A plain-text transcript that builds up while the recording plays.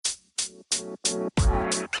Hey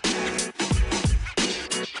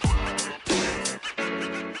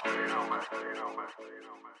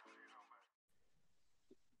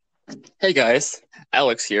guys,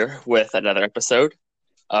 Alex here with another episode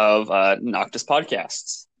of Noctis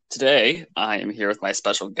Podcasts. Today, I am here with my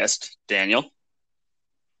special guest, Daniel.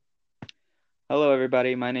 Hello,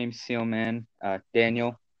 everybody. My name's Sealman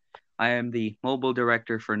Daniel. I am the mobile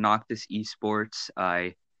director for Noctis Esports.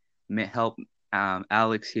 I help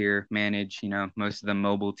Alex here manage, most of the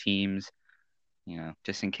mobile teams,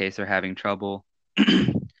 just in case they're having trouble.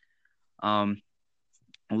 um,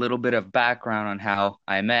 a little bit of background on how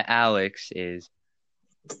I met Alex is,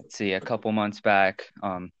 let's see, a couple months back,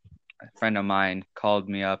 a friend of mine called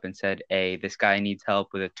me up and said, "Hey, this guy needs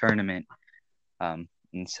help with a tournament." And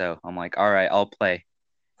so I'm like, "All right, I'll play."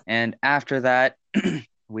 And after that,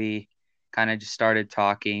 we kind of just started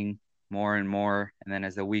talking more and more. And then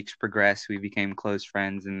as the weeks progressed, we became close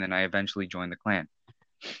friends. And then I eventually joined the clan.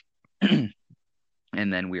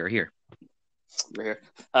 And then we are here.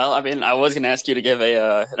 I was going to ask you to give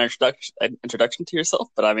an introduction to yourself,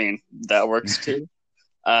 but that works too.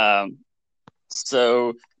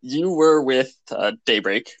 So you were with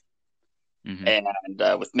Daybreak Mm-hmm.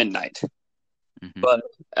 and with Midnight, Mm-hmm. but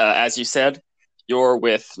as you said, you're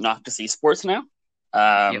with Noctis Esports now.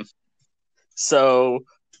 Yep. So,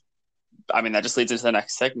 that just leads into the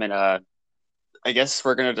next segment. I guess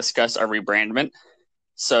we're going to discuss our rebrandment.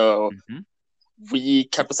 So Mm-hmm. we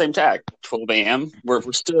kept the same tag, 12 a.m. We're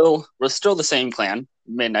still the same clan,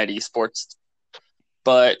 Midnight Esports,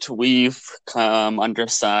 but we've come under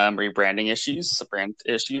some rebranding issues, some brand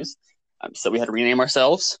issues. So we had to rename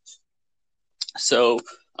ourselves. So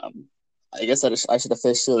I guess I should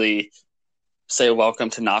officially say welcome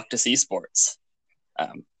to Noctis Esports.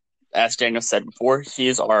 As Daniel said before, he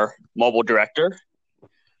is our mobile director.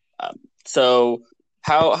 So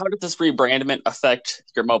how does this rebrandment affect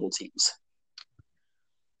your mobile teams?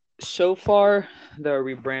 So far, the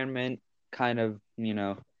rebrandment kind of,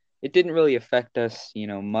 it didn't really affect us,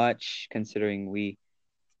 much considering we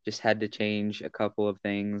just had to change a couple of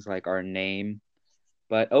things like our name.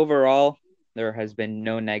 But overall, there has been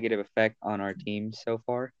no negative effect on our team so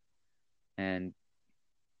far. And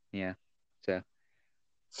yeah, so.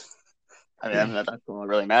 That's what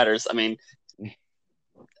really matters.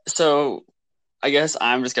 So I guess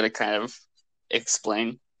I'm just going to kind of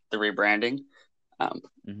explain the rebranding.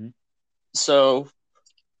 Mm-hmm. So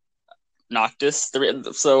Noctis,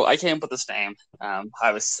 so I came up with this name.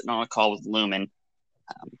 I was sitting on a call with Lumen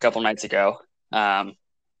a couple nights ago.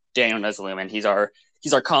 Daniel knows Lumen. He's our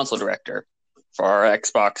console director for our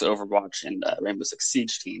Xbox, Overwatch, and Rainbow Six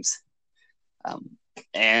Siege teams.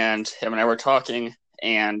 And him and I were talking,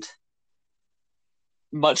 and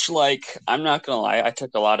much like, I'm not gonna lie, I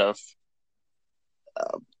took a lot of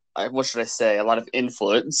what should I say? A lot of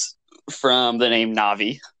influence from the name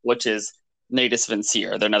Navi, which is Natus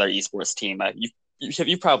Vincere. They're another esports team.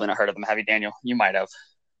 You've probably not heard of them, have you, Daniel? You might have.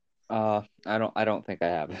 I don't think I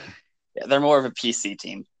have. Yeah, they're more of a PC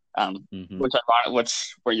team. Mm-hmm.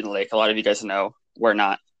 Which where you like a lot of you guys know we're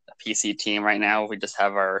not a PC team right now. We just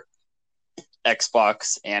have our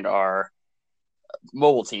Xbox and our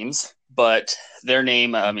mobile teams, but their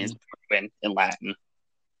name means in Latin,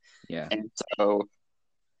 Yeah. and so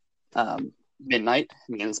midnight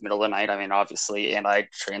means middle of the night. Obviously, and I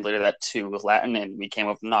translated that to Latin, and we came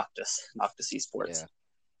up with Noctis Esports. Yeah.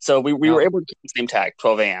 So we were Now, able to keep the same tag,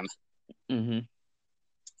 12 a.m. mm-hmm.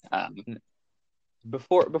 Um,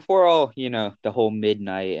 Before all, the whole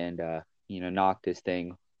midnight and Noctis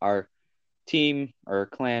thing, our team or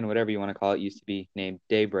clan, whatever you want to call it, used to be named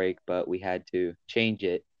Daybreak, but we had to change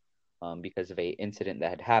it because of a incident that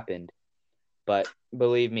had happened. But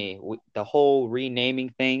believe me, the whole renaming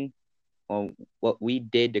thing, well, what we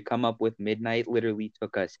did to come up with Midnight literally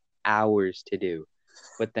took us hours to do.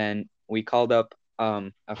 But then we called up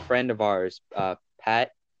a friend of ours,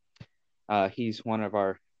 Pat. He's one of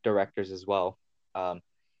our directors as well.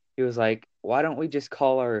 He was like, "Why don't we just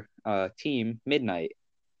call our team Midnight?"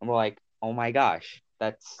 And we're like, "Oh my gosh,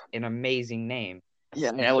 that's an amazing name."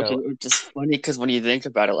 yeah, which So is just funny because when you think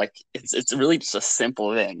about it, like it's really just a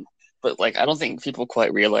simple thing, but like I don't think people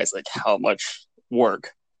quite realize like how much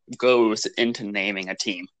work goes into naming a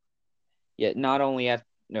team. yeah, not only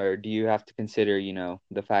do you have to consider,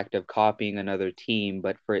 the fact of copying another team,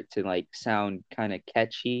 but for it to like sound kind of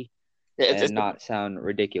catchy Yeah, and not sound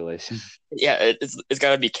ridiculous. it's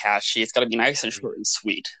got to be catchy. It's got to be nice and short and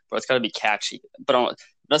sweet, but it's got to be catchy. But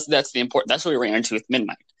that's the important. That's what we ran into with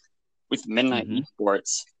Midnight. With Midnight Mm-hmm.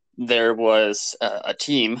 Esports, there was a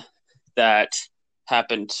team that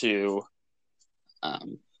happened to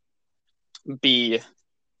be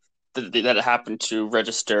that happened to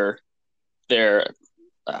register their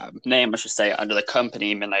name, I should say, under the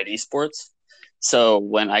company Midnight Esports. So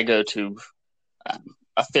when I go to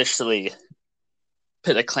officially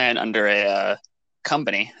put a clan under a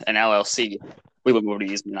company, an LLC, we would move to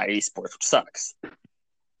use Midnight Esports, which sucks.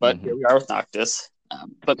 But here we are with Noctis.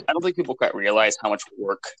 But I don't think people quite realize how much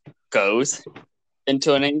work goes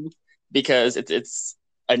into a name, because it's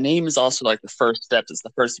a name is also like the first step. It's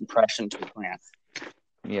the first impression to a clan.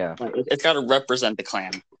 Yeah. It's got to represent the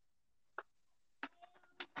clan.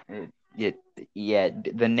 The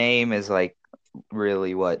name is like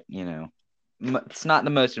really what, it's not the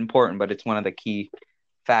most important, but it's one of the key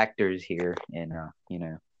factors here in,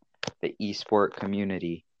 the esport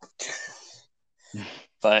community.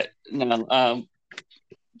 But no,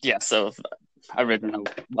 yeah. So I really don't know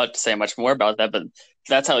what to say much more about that, but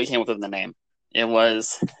that's how we came up with the name. It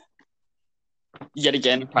was yet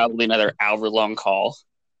again probably another hour-long call.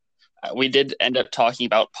 We did end up talking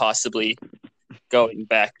about possibly going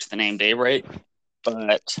back to the name Daybreak,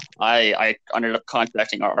 but I ended up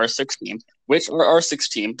contacting our R6 team, which our R6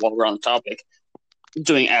 team, while we're on the topic,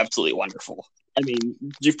 doing absolutely wonderful. I mean,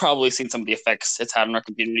 you've probably seen some of the effects it's had on our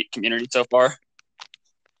community so far.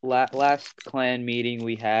 Last clan meeting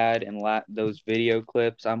we had, and those video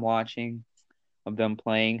clips I'm watching of them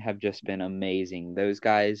playing have just been amazing. Those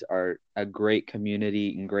guys are a great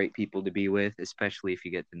community and great people to be with, especially if you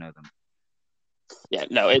get to know them. Yeah,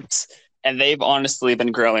 no, and they've honestly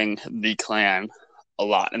been growing the clan a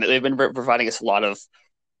lot, and they've been providing us a lot of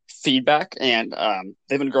feedback, and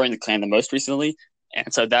they've been growing the clan the most recently,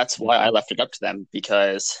 and so that's why I left it up to them,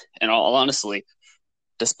 because in all honesty,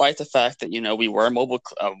 despite the fact that we were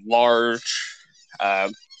a large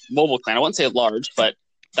mobile clan, I wouldn't say large, but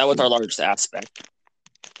that was our largest aspect.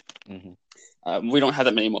 We don't have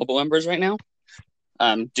that many mobile members right now,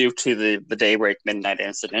 due to the Daybreak Midnight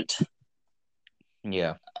incident.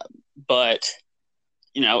 Yeah. But,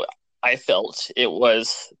 I felt it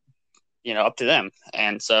was, up to them.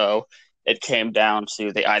 And so it came down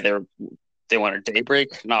to they wanted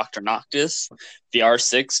Daybreak, Noct, or Noctis. The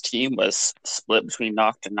R6 team was split between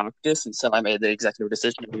Noct and Noctis, and so I made the executive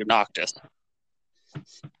decision to do Noctis.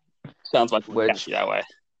 Sounds much more catchy that way.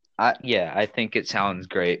 I think it sounds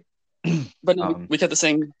great. But no, we kept the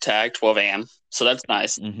same tag, 12 a.m., so that's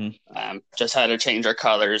nice. Just had to change our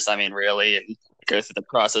colors, really, and go through the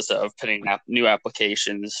process of putting up new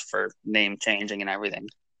applications for name changing and everything.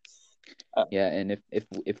 And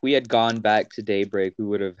if we had gone back to Daybreak, we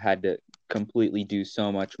would have had to completely do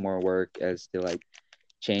so much more work as to like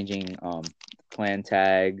changing clan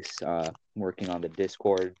tags, working on the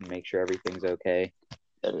Discord, make sure everything's okay.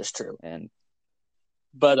 That is true.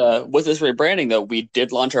 But with this rebranding, though, we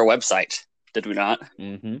did launch our website, did we not?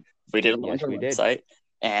 Mm-hmm. We did launch our website,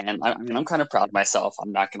 and I'm kind of proud of myself.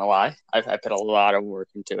 I'm not going to lie. I put a lot of work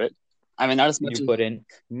into it. Not as much. You put in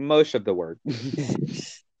most of the work.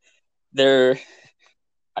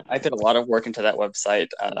 I put a lot of work into that website,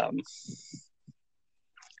 and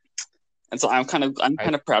so I'm kind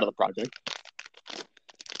of proud of the project.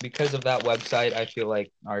 Because of that website, I feel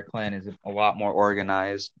like our clan is a lot more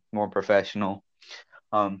organized, more professional.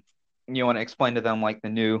 You want to explain to them like the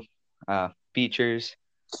new features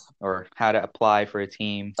or how to apply for a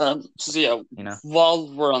team? While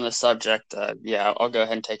we're on the subject, I'll go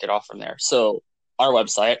ahead and take it off from there. So our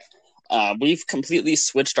website, we've completely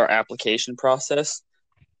switched our application process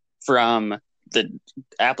from the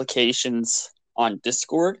applications on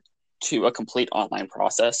Discord to a complete online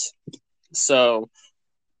process. So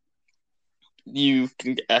you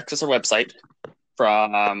can access our website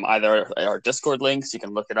from either our Discord links, you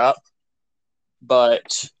can look it up.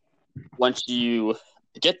 But once you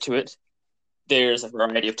get to it, there's a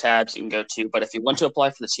variety of tabs you can go to. But if you want to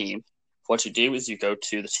apply for the team, what you do is you go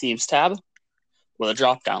to the Teams tab with a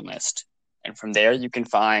drop-down list. And from there, you can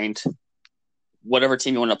find whatever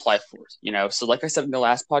team you want to apply for. So like I said in the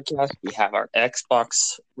last podcast, we have our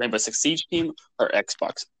Xbox Rainbow Six Siege team, our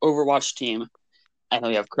Xbox Overwatch team, and then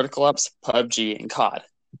we have Critical Ops, PUBG, and COD.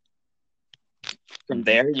 From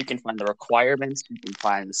there, you can find the requirements, you can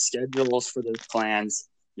find the schedules for those clans,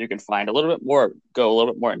 you can find go a little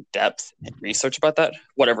bit more in depth and research about that,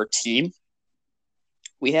 whatever team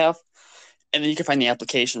we have, and then you can find the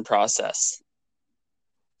application process.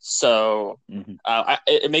 So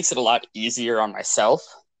it makes it a lot easier on myself,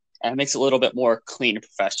 and it makes it a little bit more clean and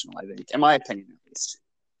professional, I think, in my opinion at least.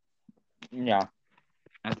 Yeah,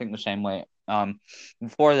 I think the same way.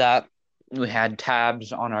 Before that, we had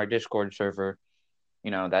tabs on our Discord server,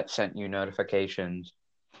 that sent you notifications,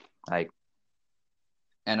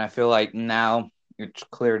 and I feel like now it's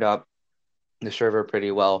cleared up the server pretty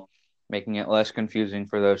well. making it less confusing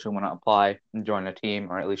for those who want to apply and join a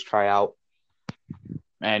team or at least try out.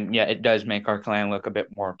 And yeah, it does make our clan look a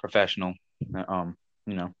bit more professional. You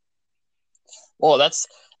know. Well, that's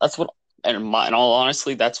what, and in all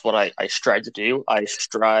honesty, that's what I strive to do. I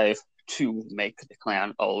strive to make the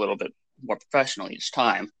clan a little bit more professional each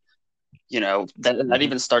time. That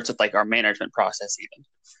even starts with like our management process.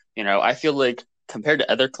 Even, I feel like compared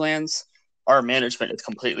to other clans, our management is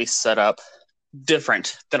completely set up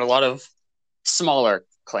different than a lot of smaller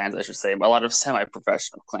clans, I should say, a lot of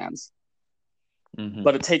semi-professional clans. Mm-hmm.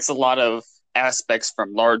 But it takes a lot of aspects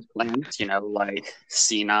from large clans, like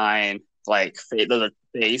C9, like those are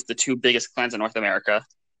FaZe, the two biggest clans in North America,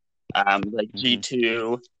 like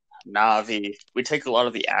G2, Navi. We take a lot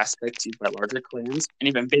of the aspects used by larger clans and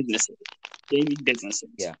even businesses, gaming businesses.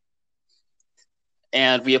 Yeah.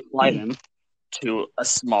 And we apply them to a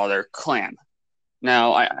smaller clan.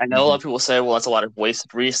 Now, I know a lot of people say, well, that's a lot of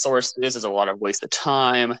wasted resources, there's a lot of wasted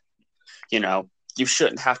time. You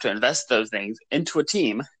shouldn't have to invest those things into a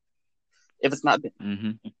team if it's not big.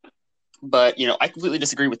 But, I completely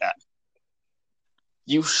disagree with that.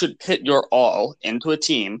 You should put your all into a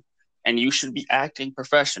team, and you should be acting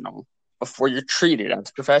professional before you're treated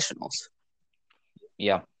as professionals.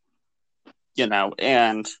 Yeah.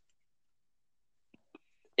 And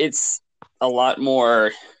it's a lot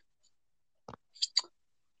more.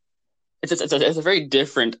 It's a very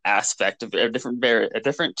different aspect of a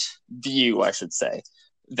different view, I should say,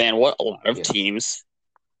 than what a lot of teams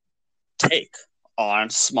take on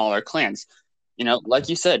smaller clans. Like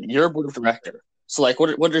you said, you're a board of director. So, like,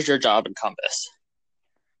 what does your job encompass?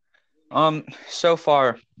 So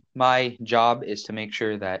far, my job is to make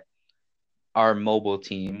sure that our mobile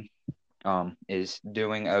team is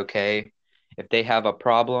doing okay. If they have a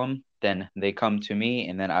problem, then they come to me,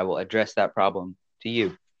 and then I will address that problem to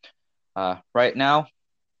you. Right now,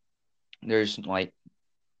 there's like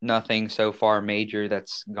nothing so far major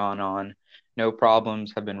that's gone on. No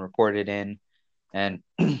problems have been reported in. And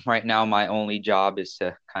right now, my only job is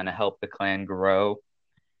to kind of help the clan grow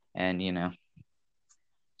and,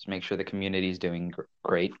 just make sure the community is doing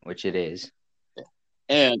great, which it is.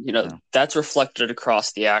 And, that's reflected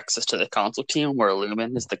across the access to the console team, where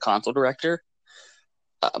Lumen is the console director.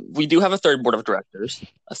 We do have a third board of directors,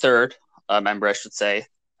 a third member, I should say.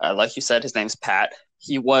 Like you said, his name's Pat.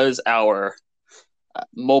 He was our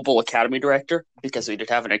mobile academy director because we did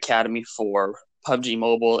have an academy for PUBG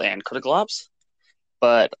Mobile and Critical Ops.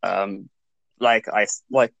 But I've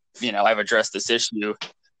addressed this issue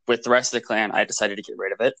with the rest of the clan, I decided to get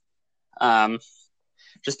rid of it.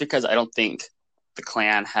 Just because I don't think the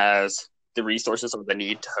clan has the resources or the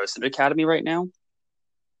need to host an academy right now.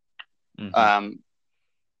 Let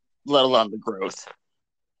alone the growth,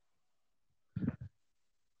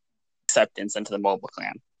 acceptance into the mobile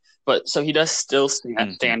clan. But so he does still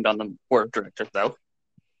stand on the board of directors, though.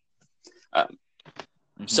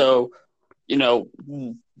 So,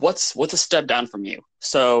 what's a step down from you?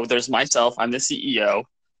 So there's myself, I'm the CEO.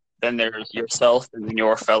 Then there's yourself, and then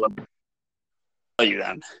your fellow. You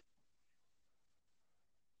then.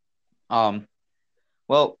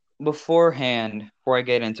 Well, before I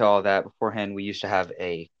get into all that, beforehand, we used to have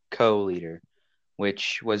a co-leader,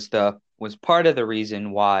 which was part of the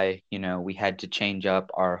reason why, we had to change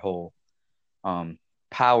up our whole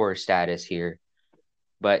power status here.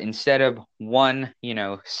 But instead of one,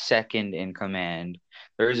 second in command,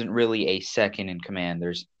 there isn't really a second in command.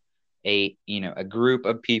 There's a group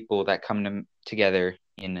of people that come together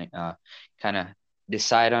and kind of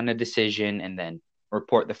decide on a decision and then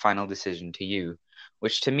report the final decision to you,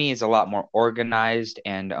 which to me is a lot more organized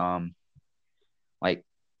and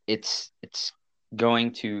it's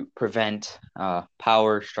going to prevent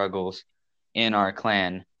power struggles in our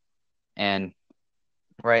clan. And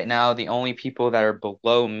right now, the only people that are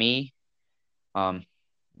below me, are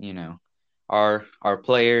our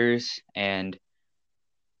players and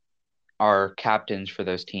our captains for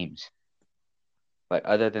those teams. But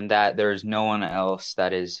other than that, there's no one else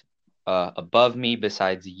that is above me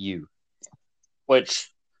besides you.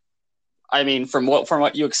 Which, I mean, from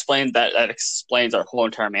what you explained, that explains our whole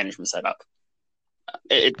entire management setup.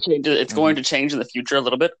 It's going to change in the future a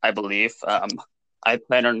little bit, I believe. I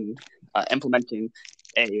plan on implementing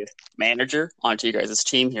a manager onto you guys'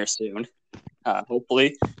 team here soon.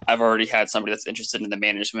 Hopefully, I've already had somebody that's interested in the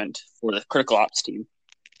management for the Critical Ops team.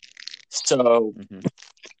 So,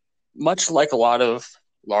 much like a lot of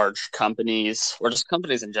large companies, or just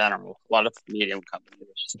companies in general, a lot of medium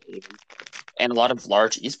companies, and a lot of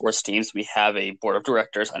large esports teams, we have a board of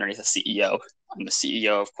directors underneath a CEO. I'm the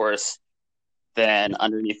CEO, of course. Then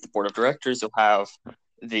underneath the board of directors, you'll have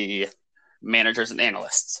the managers and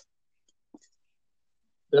analysts.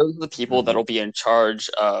 those are the people that'll be in charge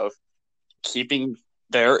of keeping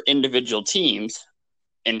their individual teams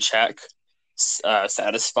in check,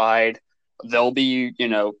 satisfied. They'll be,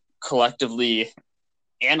 collectively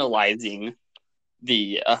analyzing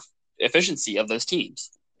the efficiency of those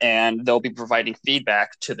teams, and they'll be providing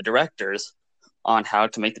feedback to the directors on how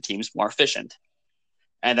to make the teams more efficient.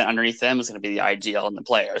 And then underneath them is going to be the IGL and the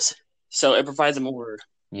players. So it provides a more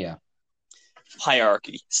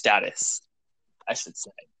hierarchy status, I should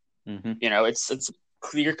say. Mm-hmm. It's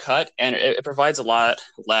clear cut, and it provides a lot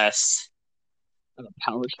less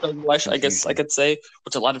power struggle, I guess I could say,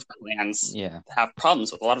 which a lot of clans have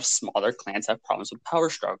problems with. A lot of smaller clans have problems with power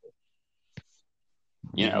struggle.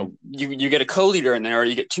 You get a co-leader in there, or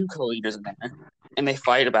you get two co-leaders in there, and they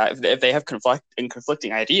fight about if they have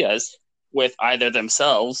conflicting ideas with either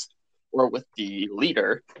themselves or with the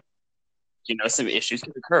leader. Some issues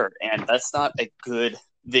can occur, and that's not a good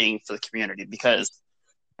thing for the community, because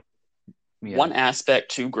one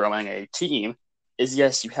aspect to growing a team is,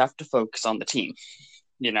 yes, you have to focus on the team.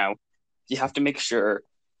 You have to make sure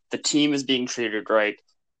the team is being treated right,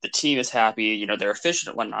 the team is happy, they're efficient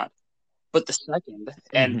and whatnot. But the second,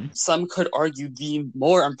 and some could argue the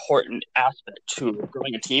more important aspect to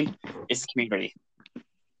growing a team, is the community.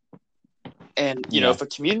 And, if a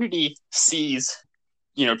community sees,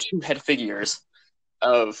 two head figures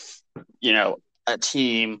of, a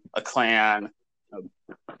team, a clan,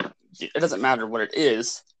 it doesn't matter what it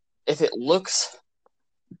is, if it looks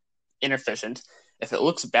inefficient, if it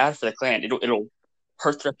looks bad for the clan, it'll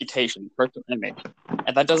hurt the reputation, hurt the image,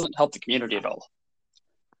 and that doesn't help the community at all.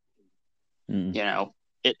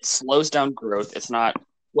 It slows down growth. It's not,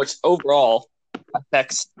 which overall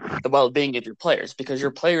affects the well-being of your players, because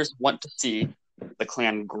your players want to see the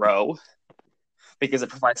clan grow, because it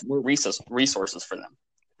provides more resources for them,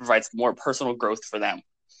 it provides more personal growth for them,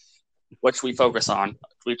 which we try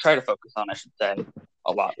to focus on, I should say,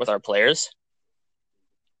 a lot with our players.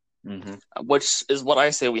 Which is what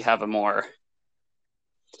I say we have a more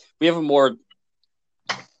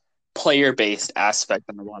player-based aspect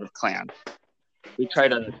than a lot of clans. We try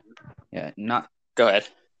to go ahead.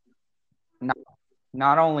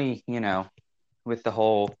 Not only, with the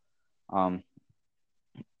whole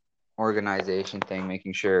organization thing,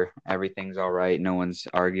 making sure everything's all right, no one's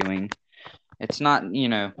arguing. It's not,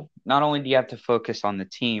 not only do you have to focus on the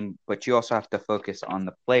team, but you also have to focus on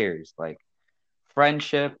the players. Like,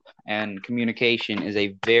 friendship and communication is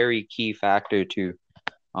a very key factor to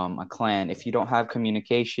a clan. If you don't have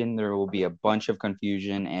communication, there will be a bunch of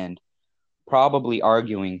confusion and probably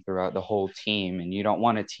arguing throughout the whole team. And you don't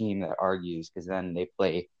want a team that argues, because then they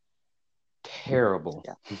play terrible.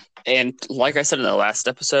 Yeah. And like I said in the last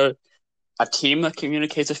episode, a team that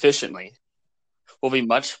communicates efficiently will be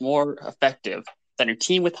much more effective than a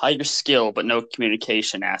team with higher skill but no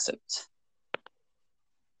communication assets.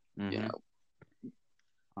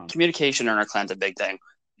 Communication in our clan's a big thing.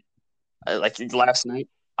 Like last night,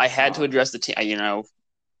 I had to address the team.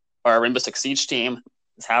 Our Rainbow Six Siege team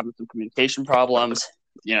is having some communication problems.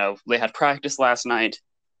 They had practice last night.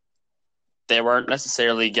 They weren't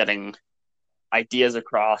necessarily getting ideas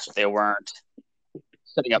across. They weren't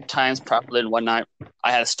setting up times properly and whatnot.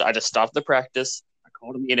 I just stopped the practice. I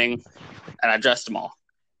called a meeting, and I addressed them all.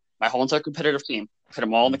 My whole entire competitive team. Put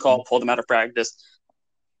them all in the call, pulled them out of practice,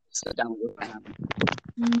 sat down with what happened.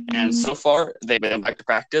 And so far, they've been back to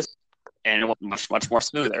practice, and it went much, much more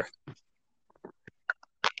smoother.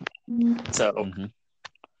 So,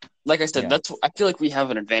 like I said, I feel like we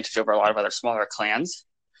have an advantage over a lot of other smaller clans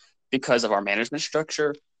because of our management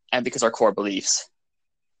structure and because our core beliefs.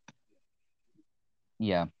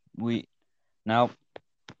 Yeah. Now,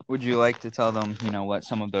 would you like to tell them, what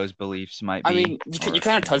some of those beliefs might be? I mean, you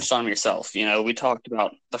kind of touched on them yourself. We talked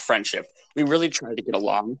about the friendship. We really try to get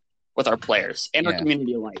along with our players and our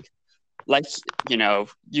community alike. Like,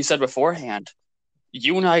 you said beforehand,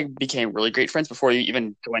 you and I became really great friends before you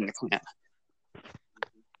even joined the clan.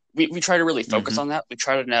 We try to really focus on that. We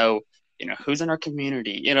try to know, who's in our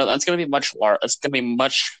community. That's going to be much larger. It's going to be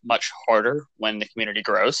much, much harder when the community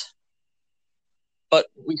grows. But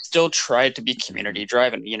we still try to be community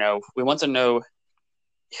driven. We want to know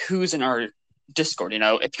who's in our Discord.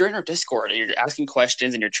 If you're in our Discord and you're asking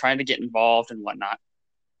questions and you're trying to get involved and whatnot,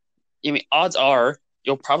 odds are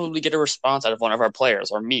you'll probably get a response out of one of our players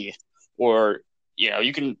or me, or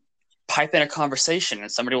you can pipe in a conversation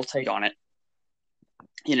and somebody will take on it.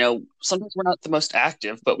 Sometimes we're not the most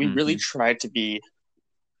active, but we really try to be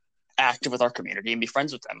active with our community and be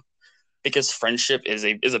friends with them, because friendship is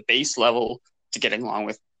a base level to getting along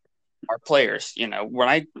with our players.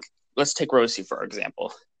 Let's take Rosie for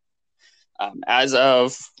example. As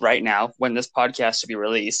of right now, when this podcast should be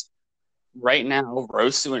released, right now,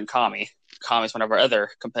 Rosu and Kami is one of our other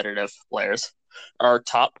competitive players, are our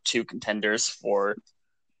top 2 contenders for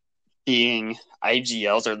being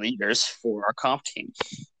IGLs or leaders for our comp team.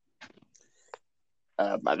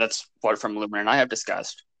 That's what from Lumen and I have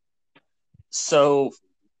discussed. So,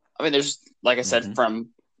 I mean, there's, like I said, from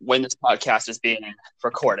when this podcast is being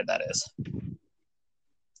recorded, that is,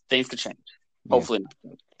 things could change. Hopefully not.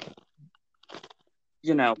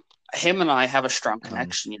 You know, him and I have a strong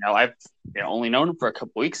connection. You know, I've only known him for a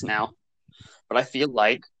couple weeks now, but I feel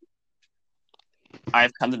like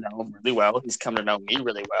I've come to know him really well. He's come to know me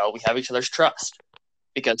really well. We have each other's trust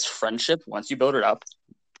because friendship, once you build it up,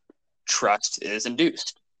 trust is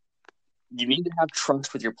induced. You need to have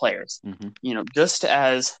trust with your players. You know, just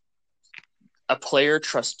as a player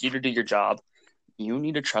trusts you to do your job, you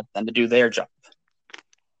need to trust them to do their job.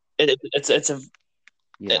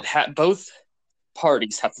 Both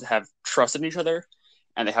parties have to have trust in each other,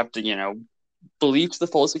 and they have to, you know, believe to the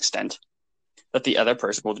fullest extent that the other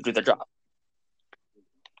person will do their job.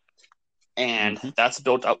 And that's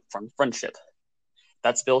built up from friendship.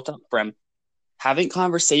 That's built up from having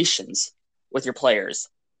conversations with your players,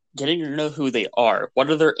 getting to know who they are, what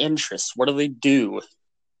are their interests, what do they do,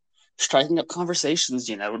 striking up conversations,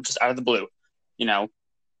 you know, just out of the blue. You know,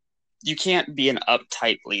 you can't be an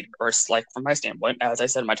uptight leader, or like from my standpoint, as I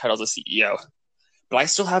said, my title is a CEO, but I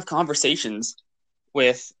still have conversations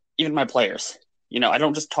with even my players. You know, I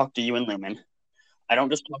don't just talk to you and Lumen. I don't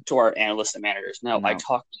just talk to our analysts and managers. No, I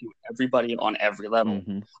talk to everybody on every level.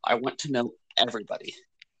 I want to know everybody.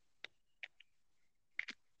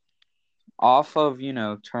 Off of, you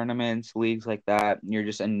know, tournaments, leagues like that, you're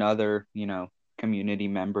just another, you know, community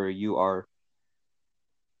member. You are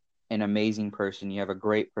an amazing person. You have a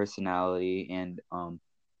great personality, and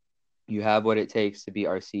you have what it takes to be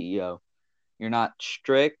our CEO. You're not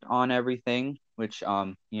strict on everything, which,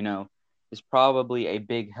 you know, is probably a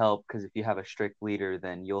big help, because if you have a strict leader,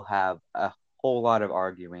 then you'll have a whole lot of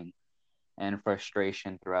arguing and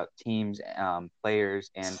frustration throughout teams, players,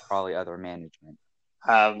 and probably other management.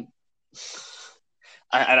 I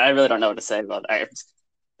really don't know what to say about it.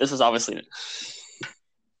 This was obviously.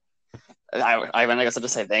 I guess I'll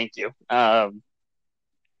just say thank you. I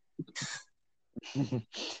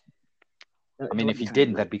mean, if you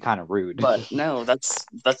didn't, that'd be kind of rude. But no, that's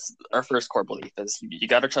our first core belief is you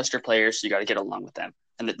got to trust your players. You got to get along with them,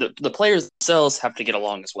 and the players themselves have to get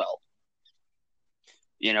along as well.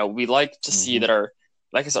 You know, we like to see that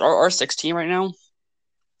like I said, our 6 team right now,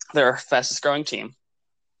 they're our fastest growing team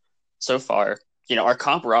so far. You know, our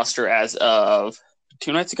comp roster as of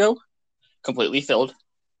 2 nights ago, completely filled.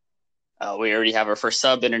 We already have our first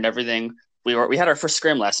sub in and everything. We had our first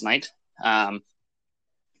scrim last night.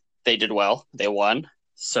 They did well. They won.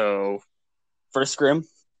 So first scrim,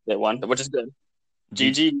 they won, which is good.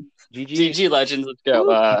 GG Legends, let's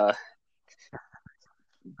go.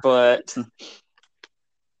 But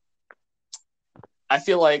I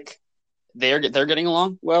feel like they're getting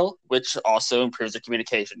along well, which also improves their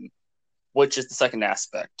communication, which is the second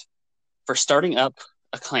aspect. For starting up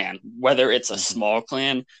a clan, whether it's a small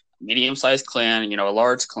clan, medium-sized clan, you know, a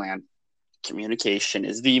large clan, communication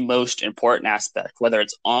is the most important aspect, whether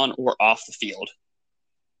it's on or off the field.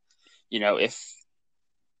 You know,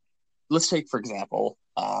 let's take, for example,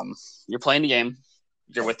 you're playing the game,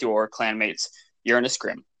 you're with your clanmates, you're in a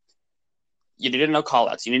scrim. You need to know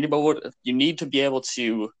callouts. You need to be able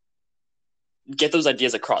to get those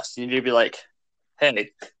ideas across. You need to be like,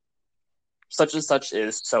 hey, such and such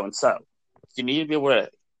is so and so. You need to be able to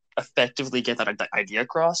effectively get that idea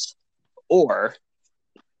across, or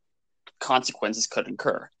consequences could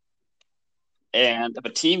incur. And if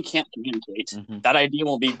a team can't communicate, that idea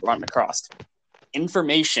will be run across.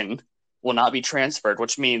 Information will not be transferred,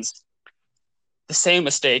 which means the same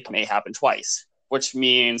mistake may happen twice, which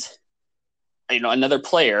means, you know, another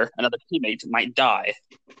player, another teammate might die.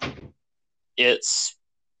 It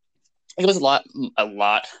goes a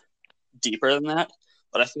lot deeper than that,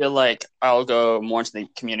 but I feel like I'll go more into the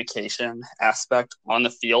communication aspect on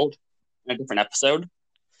the field in a different episode,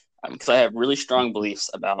 because I have really strong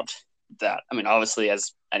beliefs about that. I mean, obviously,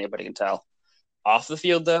 as anybody can tell, off the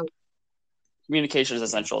field, though, communication is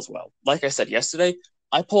essential as well. Like I said yesterday,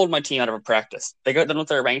 I pulled my team out of a practice. They got done with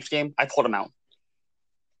their ranked game. I pulled them out.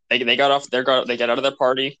 They got out of their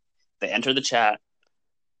party. They entered the chat.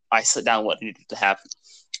 I set down what needed to happen.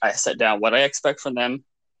 I set down what I expect from them,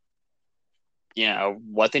 you know,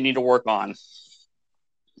 what they need to work on,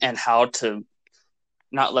 and how to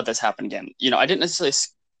not let this happen again. You know, I didn't necessarily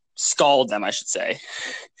scald them, I should say.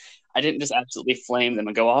 I didn't just absolutely flame them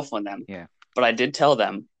and go off on them. Yeah. But I did tell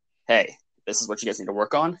them, hey, This is what you guys need to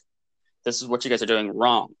work on. This is what you guys are doing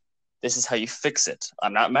wrong. This is how you fix it.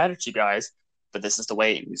 I'm not mad at you guys, but this is the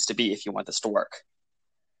way it needs to be if you want this to work.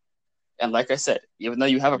 And like I said, even though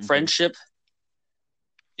you have a friendship,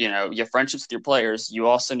 you have friendships with your players, you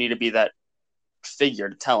also need to be that figure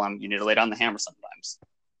to tell them you need to lay down the hammer sometimes.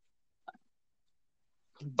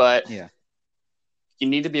 But you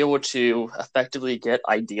need to be able to effectively get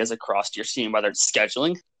ideas across to your team, whether it's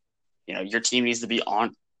scheduling. Your team needs to be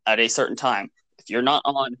on at a certain time. If you're not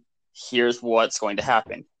on, here's what's going to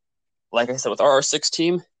happen. Like I said, with our R6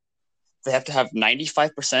 team, they have to have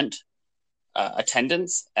 95%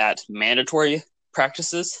 attendance at mandatory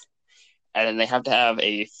practices, and then they have to have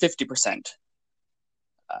a 50%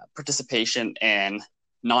 participation in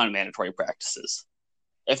non-mandatory practices.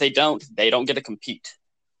 If they don't get to compete,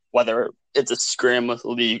 whether it's a scrim,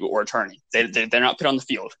 league, or tourney. They're not put on the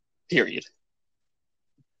field, period.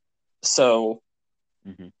 So,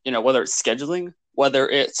 whether it's scheduling, whether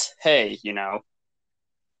it's, hey,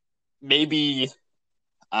 maybe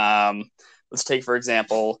let's take, for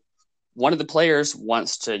example, one of the players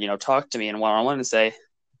wants to, talk to me in one-on-one and say,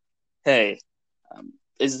 hey,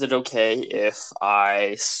 is it okay if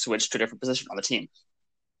I switch to a different position on the team?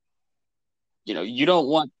 You don't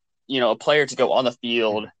want, a player to go on the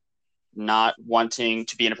field not wanting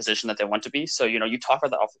to be in a position that they want to be. So, you talk about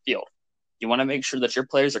that off the field. You want to make sure that your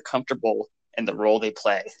players are comfortable in the role they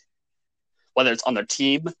play, whether it's on their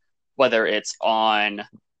team, whether it's on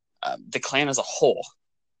the clan as a whole.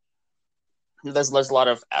 There's a lot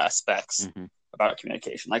of aspects about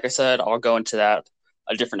communication. Like I said, I'll go into that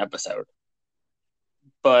a different episode.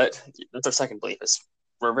 But that's our second belief is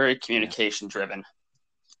we're very communication driven.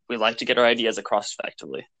 We like to get our ideas across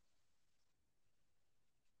effectively.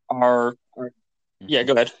 Yeah,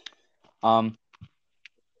 go ahead.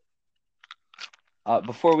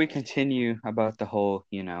 Before we continue about the whole,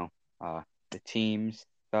 the teams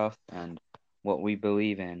stuff and what we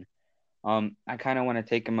believe in, I kind of want to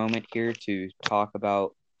take a moment here to talk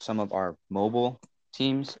about some of our mobile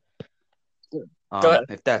teams. Go ahead.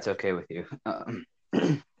 If that's okay with you.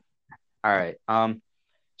 All right.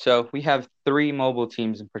 So we have 3 mobile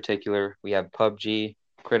teams in particular. We have PUBG,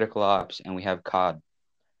 Critical Ops, and we have COD.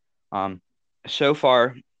 So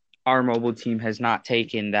far, our mobile team has not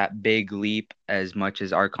taken that big leap as much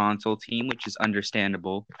as our console team, which is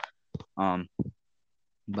understandable.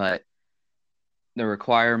 But the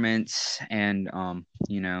requirements and,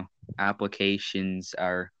 applications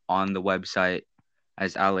are on the website,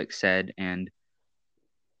 as Alex said, and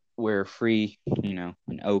we're free, and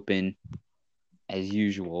open as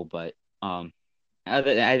usual. But I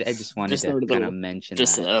just wanted to kind of mention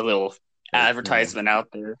just that. a little advertisement out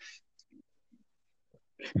there.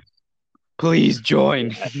 Please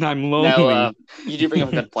join. I'm lonely. Now, you do bring up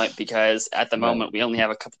a good point because at the moment we only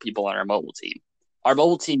have a couple people on our mobile team. Our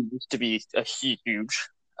mobile team used to be a huge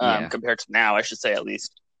compared to now, I should say at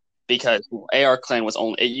least, because AR Clan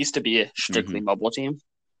it used to be a strictly mobile team.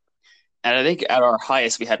 And I think at our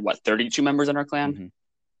highest we had 32 members in our clan?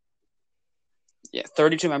 Yeah,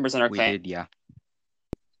 32 members in our clan. We did, yeah.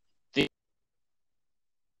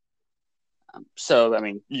 So, I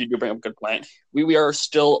mean, you do bring up a good point. We are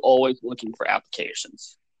still always looking for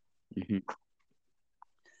applications.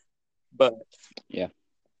 But, yeah,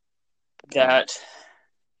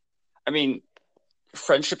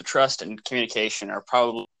 friendship, trust, and communication are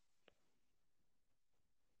probably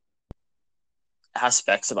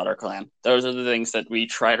aspects about our clan. Those are the things that we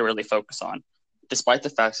try to really focus on, despite the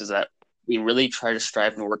fact is that we really try to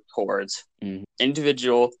strive and work towards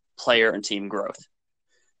individual, player, and team growth.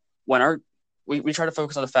 When we try to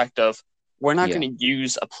focus on the fact of we're not going to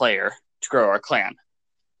use a player to grow our clan.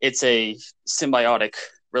 It's a symbiotic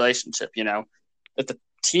relationship, If the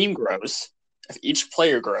team grows, if each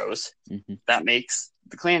player grows, that makes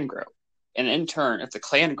the clan grow. And in turn, if the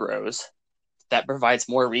clan grows, that provides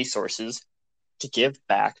more resources to give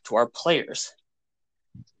back to our players.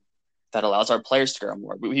 That allows our players to grow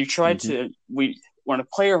more. We try when a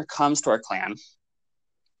player comes to our clan,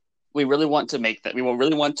 we really want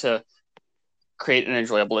to create an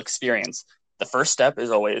enjoyable experience. The first step is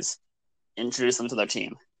always introduce them to their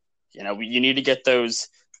team. You need to get those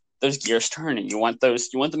gears turning. You want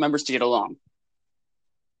the members to get along.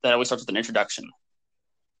 That always starts with an introduction.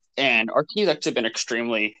 And our team's actually been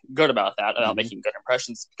extremely good about that, about making good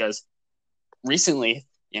impressions, because recently,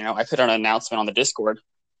 I put out an announcement on the Discord,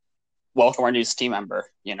 welcome our new team member.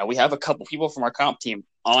 We have a couple people from our comp team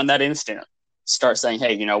on that instant start saying,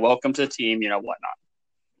 hey, welcome to the team, whatnot.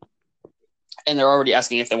 And they're already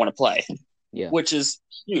asking if they want to play, which is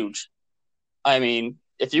huge. I mean,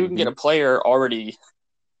 if you can get a player already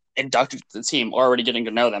inducted to the team, already getting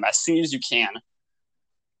to know them as soon as you can.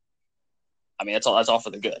 I mean, that's all for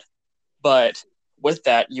the good. But with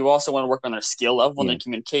that, you also want to work on their skill level and their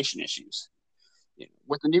communication issues.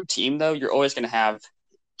 With a new team, though, you're always going to have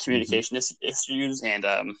communication issues and,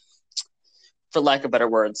 for lack of better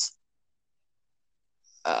words,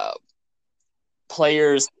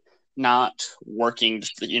 players not working,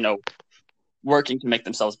 working to make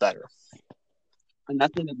themselves better. And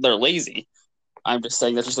not that they're lazy. I'm just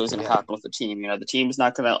saying that's just always going to happen with the team. The team is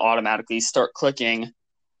not going to automatically start clicking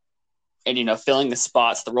and, filling the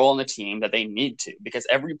spots, the role in the team that they need to, because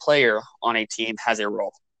every player on a team has a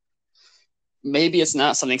role. Maybe it's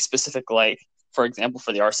not something specific like, for example,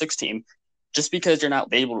 for the R6 team, just because you're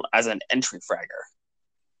not labeled as an entry fragger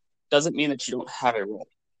doesn't mean that you don't have a role.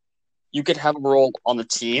 You could have a role on the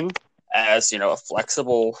team as, a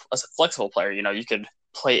flexible player. You could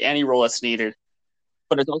play any role that's needed,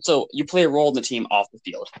 but it's also, you play a role in the team off the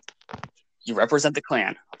field. You represent the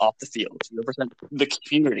clan off the field. You represent the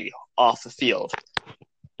community off the field.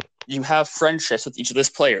 You have friendships with each of those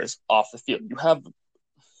players off the field. You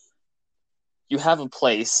have a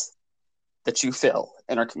place that you fill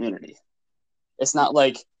in our community. It's not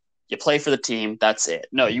like you play for the team, that's it.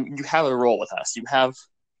 No, you have a role with us. You have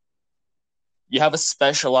a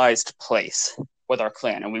specialized place with our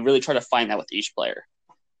clan, and we really try to find that with each player.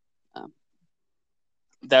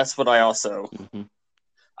 That's what I also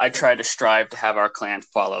I try to strive to have our clan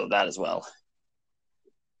follow that as well.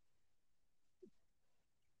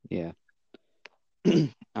 Yeah.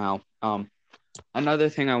 Another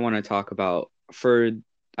thing I want to talk about,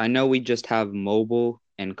 I know we just have mobile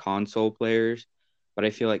and console players, but I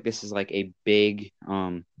feel like this is like a big,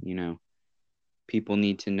 people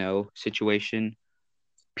need to know situation.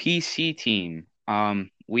 PC team.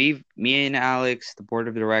 Me and Alex, the board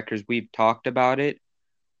of directors, we've talked about it.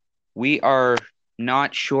 We are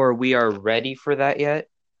not sure we are ready for that yet.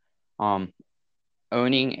 Owning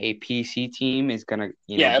a PC team is gonna,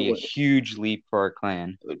 be a huge leap for our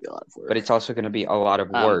clan. It would be a lot of work, but it's also going to be a lot of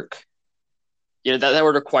work. That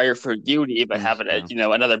would require for you to even have it,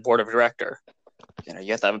 another board of director.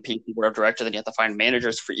 You have to have a PC board of director, then you have to find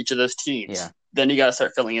managers for each of those teams. Yeah. Then you got to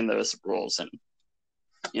start filling in those roles, and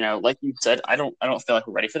like you said, I don't feel like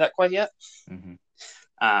we're ready for that quite yet.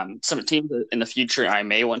 Some teams in the future I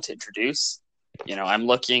may want to introduce. I'm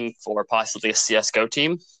looking for possibly a CS:GO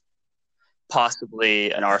team,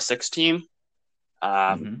 possibly an R6 team,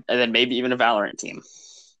 and then maybe even a Valorant team.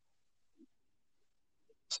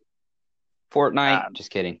 Fortnite? Just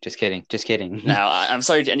kidding. Now, I'm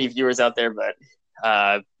sorry to any viewers out there, but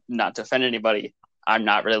not to offend anybody, I'm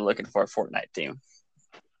not really looking for a Fortnite team.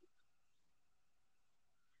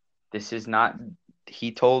 This is not.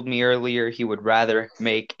 He told me earlier he would rather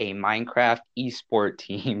make a Minecraft esport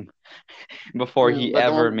team before he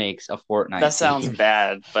ever makes a Fortnite That sounds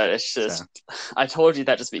bad, but it's just, I told you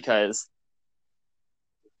that just because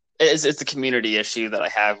it's a community issue that I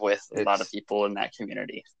have with a lot of people in that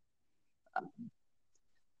community.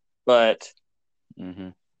 But,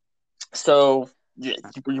 so, you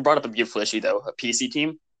brought up a beautiful issue, though, a PC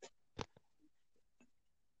team.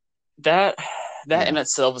 That in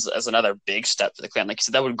itself is another big step for the clan. Like you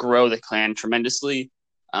said, that would grow the clan tremendously.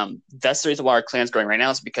 That's the reason why our clan's growing right now,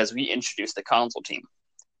 is because we introduced the console team.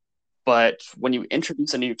 But when you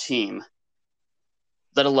introduce a new team,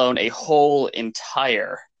 let alone a whole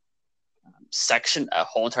entire section, a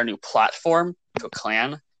whole entire new platform to a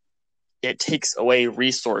clan, it takes away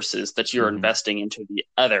resources that you're investing into the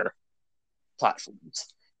other platforms.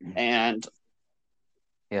 And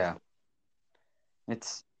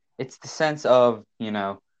it's the sense of,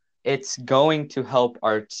 it's going to help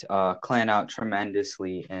our clan out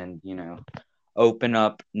tremendously and, open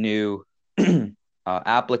up new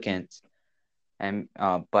applicants. And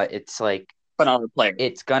but it's like, but not a player.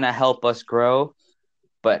 It's gonna help us grow,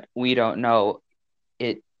 but we don't know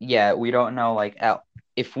it. Yeah, we don't know, like,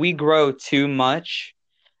 if we grow too much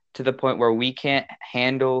to the point where we can't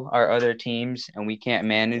handle our other teams and we can't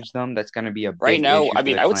manage them, that's going to be a big right now. issue I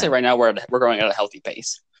mean, I would say right now we're growing at a healthy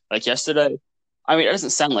pace. Like yesterday, I mean, it doesn't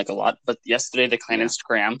sound like a lot, but yesterday the clan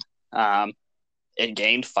Instagram, it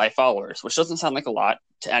gained 5 followers, which doesn't sound like a lot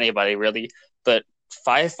to anybody really, but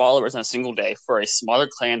 5 followers in a single day for a smaller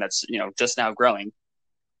clan that's just now growing,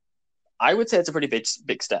 I would say it's a pretty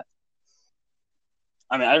big step.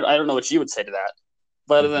 I mean, I don't know what you would say to that,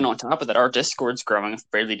 but then on top of that, our Discord's growing at a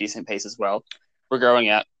fairly decent pace as well. We're growing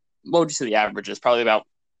at, what would you say the average is? Probably about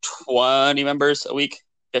 20 members a week,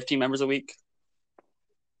 15 members a week.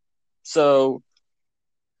 So,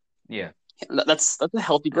 that's a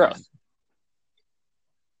healthy growth.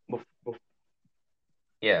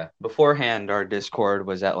 Yeah, beforehand our Discord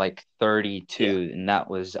was at like 32, Yeah. and that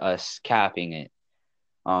was us capping it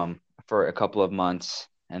for a couple of months.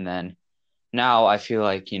 And then now I feel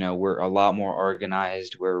like, we're a lot more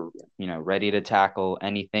organized. We're, ready to tackle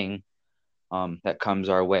anything that comes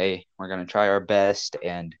our way. We're going to try our best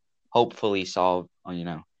and hopefully solve,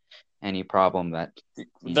 any problem that,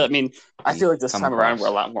 I mean, I we feel like this come time around we're a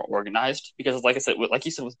across. lot more organized because, like I said, like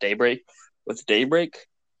you said, with Daybreak, with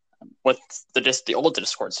the old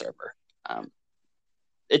Discord server,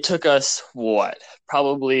 it took us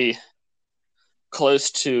probably close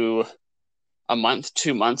to a month,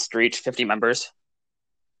 2 months to reach 50 members.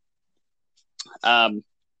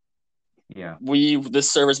 Yeah. This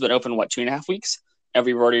server's been open 2.5 weeks, and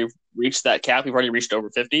we've already reached that cap. We've already reached over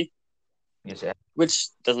 50. Yes. Which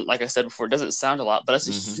doesn't, like I said before, doesn't sound a lot, but that's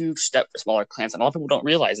a huge step for smaller clans, and a lot of people don't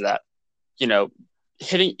realize that.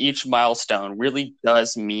 Hitting each milestone really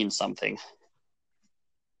does mean something.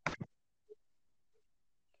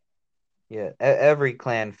 Yeah, every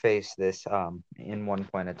clan faced this in one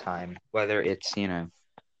point of time, whether it's, C9,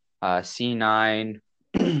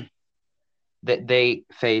 that they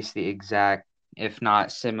face the exact, if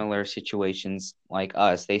not similar situations like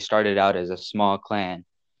us. They started out as a small clan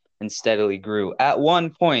and steadily grew. At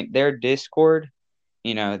one point, their Discord,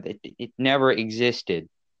 it never existed.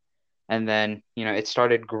 And then, it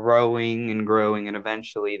started growing and growing, and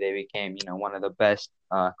eventually they became, one of the best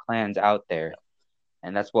clans out there.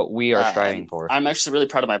 And that's what we are striving And for. I'm actually really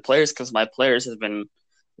proud of my players because my players have been,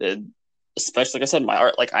 especially like I said, my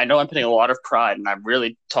art. Like I know I'm putting a lot of pride, and I'm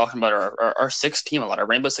really talking about our six team a lot, our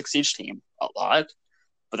Rainbow Six Siege team a lot.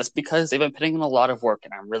 But that's because they've been putting in a lot of work,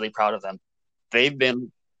 and I'm really proud of them. They've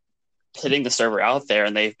been putting the server out there,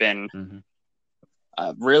 and they've been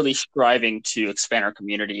really striving to expand our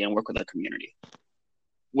community and work with our community,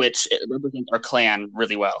 which it represents our clan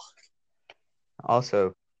really well.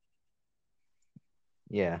 Also,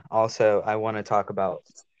 I want to talk about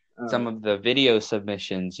some of the video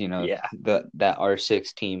submissions, that our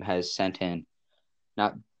six team has sent in.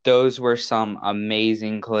 Now, those were some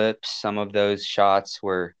amazing clips. Some of those shots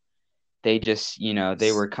were, they just,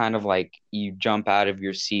 they were kind of like you jump out of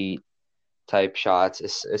your seat type shots.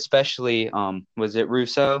 Especially, was it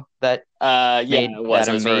Russo that made it was.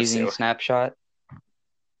 that It was amazing Versu. snapshot?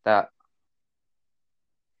 That,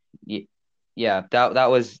 yeah, that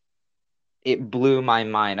was, it blew my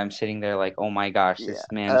mind. I'm sitting there like, oh my gosh, this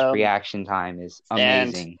man's reaction time is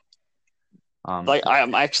amazing. Like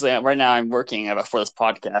I'm actually right now I'm working before this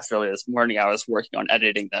podcast earlier this morning. I was working on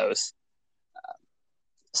editing those.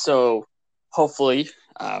 So hopefully,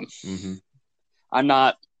 I'm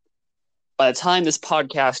not. By the time this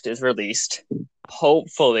podcast is released,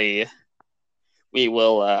 hopefully we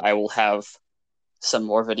will. I will have some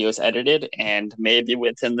more videos edited, and maybe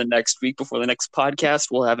within the next week before the next podcast,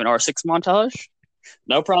 we'll have an R6 montage.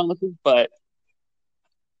 No promises, but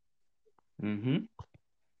it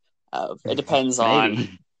depends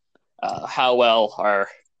on how well our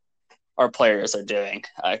players are doing.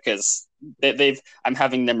 Because I'm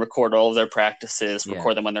having them record all of their practices,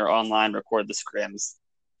 record them when they're online, record the scrims.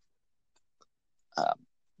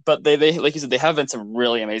 But they like you said, they have been some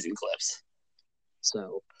really amazing clips.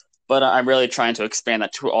 So, but I'm really trying to expand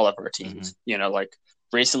that to all of our teams. Like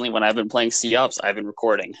recently when I've been playing C-Ops, I've been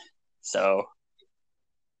recording. So,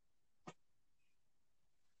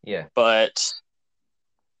 yeah. But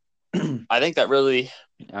I think that really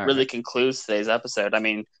concludes today's episode. I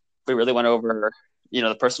mean, we really went over,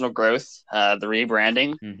 the personal growth, the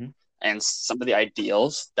rebranding, and some of the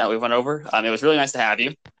ideals that we went over. It was really nice to have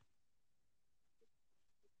you.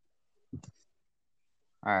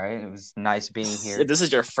 All right, it was nice being here. This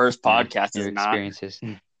is your first podcast, new experiences.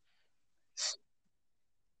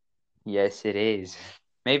 Yes, it is.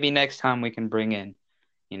 Maybe next time we can bring in,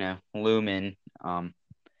 Lumen,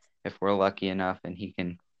 if we're lucky enough, and he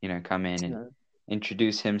can, come in and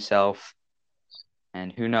introduce himself.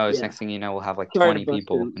 And who knows? Next thing you know, we'll have like 20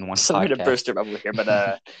 people in one podcast. Sorry to burst your bubble here,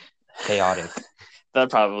 but chaotic.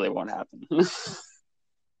 That probably won't happen.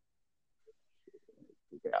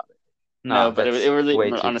 No, but it really,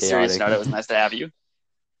 on a serious note, it was nice to have you.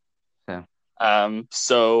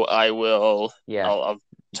 So I will. Yeah. I'll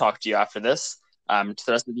talk to you after this. To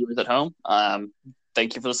the rest of the viewers at home,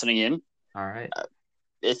 thank you for listening in. All right.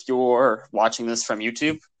 If you're watching this from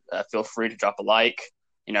YouTube, feel free to drop a like.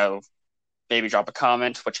 Maybe drop a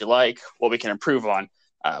comment, what you like, what we can improve on.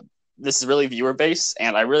 This is really viewer based,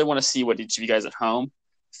 and I really want to see what each of you guys at home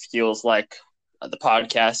feels like the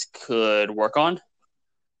podcast could work on.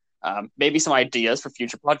 Maybe some ideas for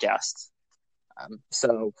future podcasts.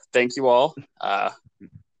 So thank you all. Have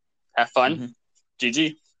fun.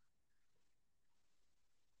 GG.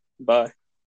 Bye.